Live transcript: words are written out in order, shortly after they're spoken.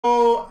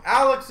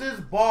Alex's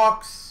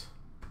box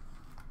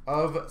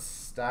of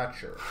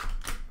Stature.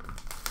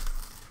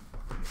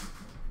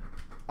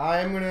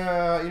 I'm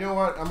gonna, you know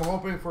what? I'm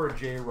hoping for a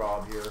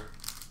J-Rob here.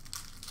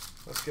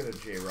 Let's get a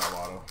J-Rob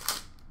auto.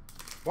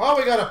 Well,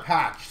 we got a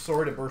patch.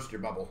 Sorry to burst your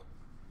bubble.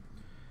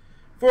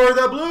 For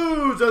the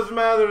Blues, doesn't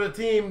matter the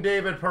team,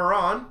 David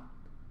Perron.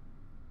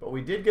 But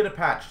we did get a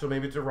patch, so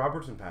maybe it's a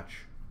Robertson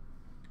patch.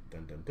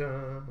 Dun, dun,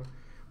 dun.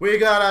 We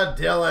got a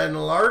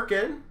Dylan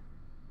Larkin.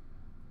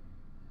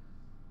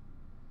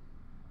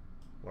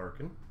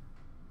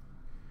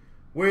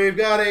 We've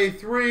got a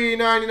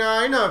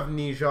 $3.99 of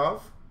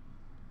Nijov.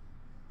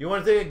 You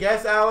want to take a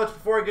guess, Alex,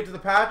 before I get to the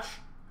patch?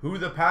 Who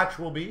the patch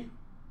will be?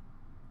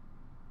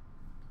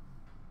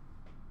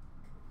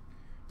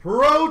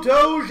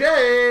 Protoges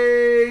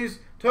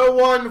to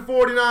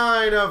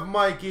 149 of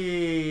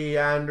Mikey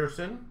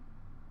Anderson.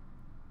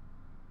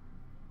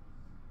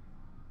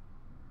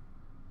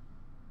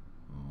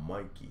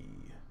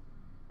 Mikey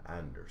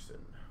Anderson.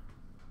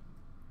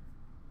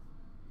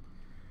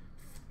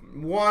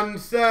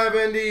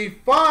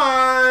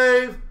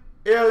 175,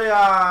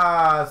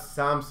 Ilya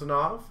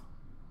Samsonov.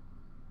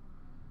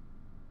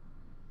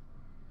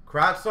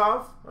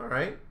 Kravtsov, all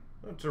right.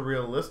 That's a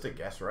realistic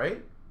guess,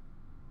 right?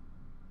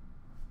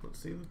 Let's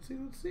see.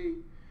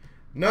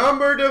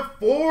 Number to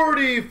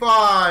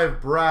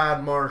 45,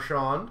 Brad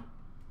Marchand.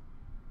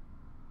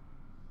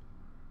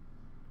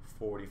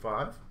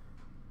 45.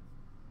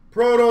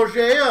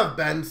 Protege of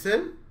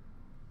Benson.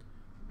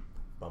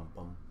 Bum,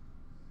 bum.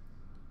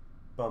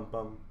 Bum,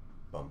 bum.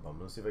 Bum, bum.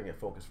 Let's see if I can get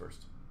focused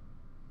first.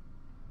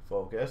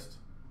 Focused.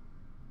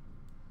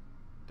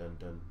 Dun,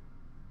 dun.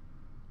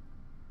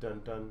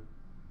 Dun, dun.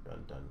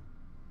 Dun, dun.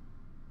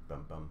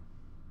 Bum, bum.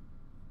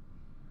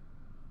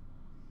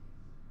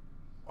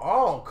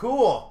 Oh,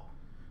 cool.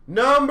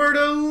 Numbered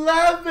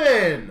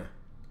 11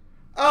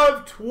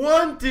 of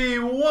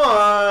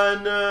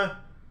 21,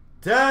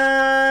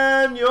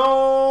 Daniel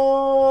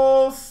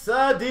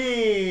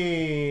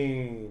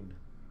Sedin.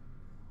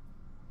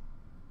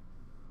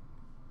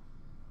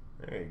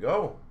 There you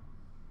go.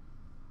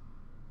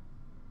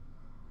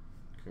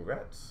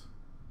 Congrats.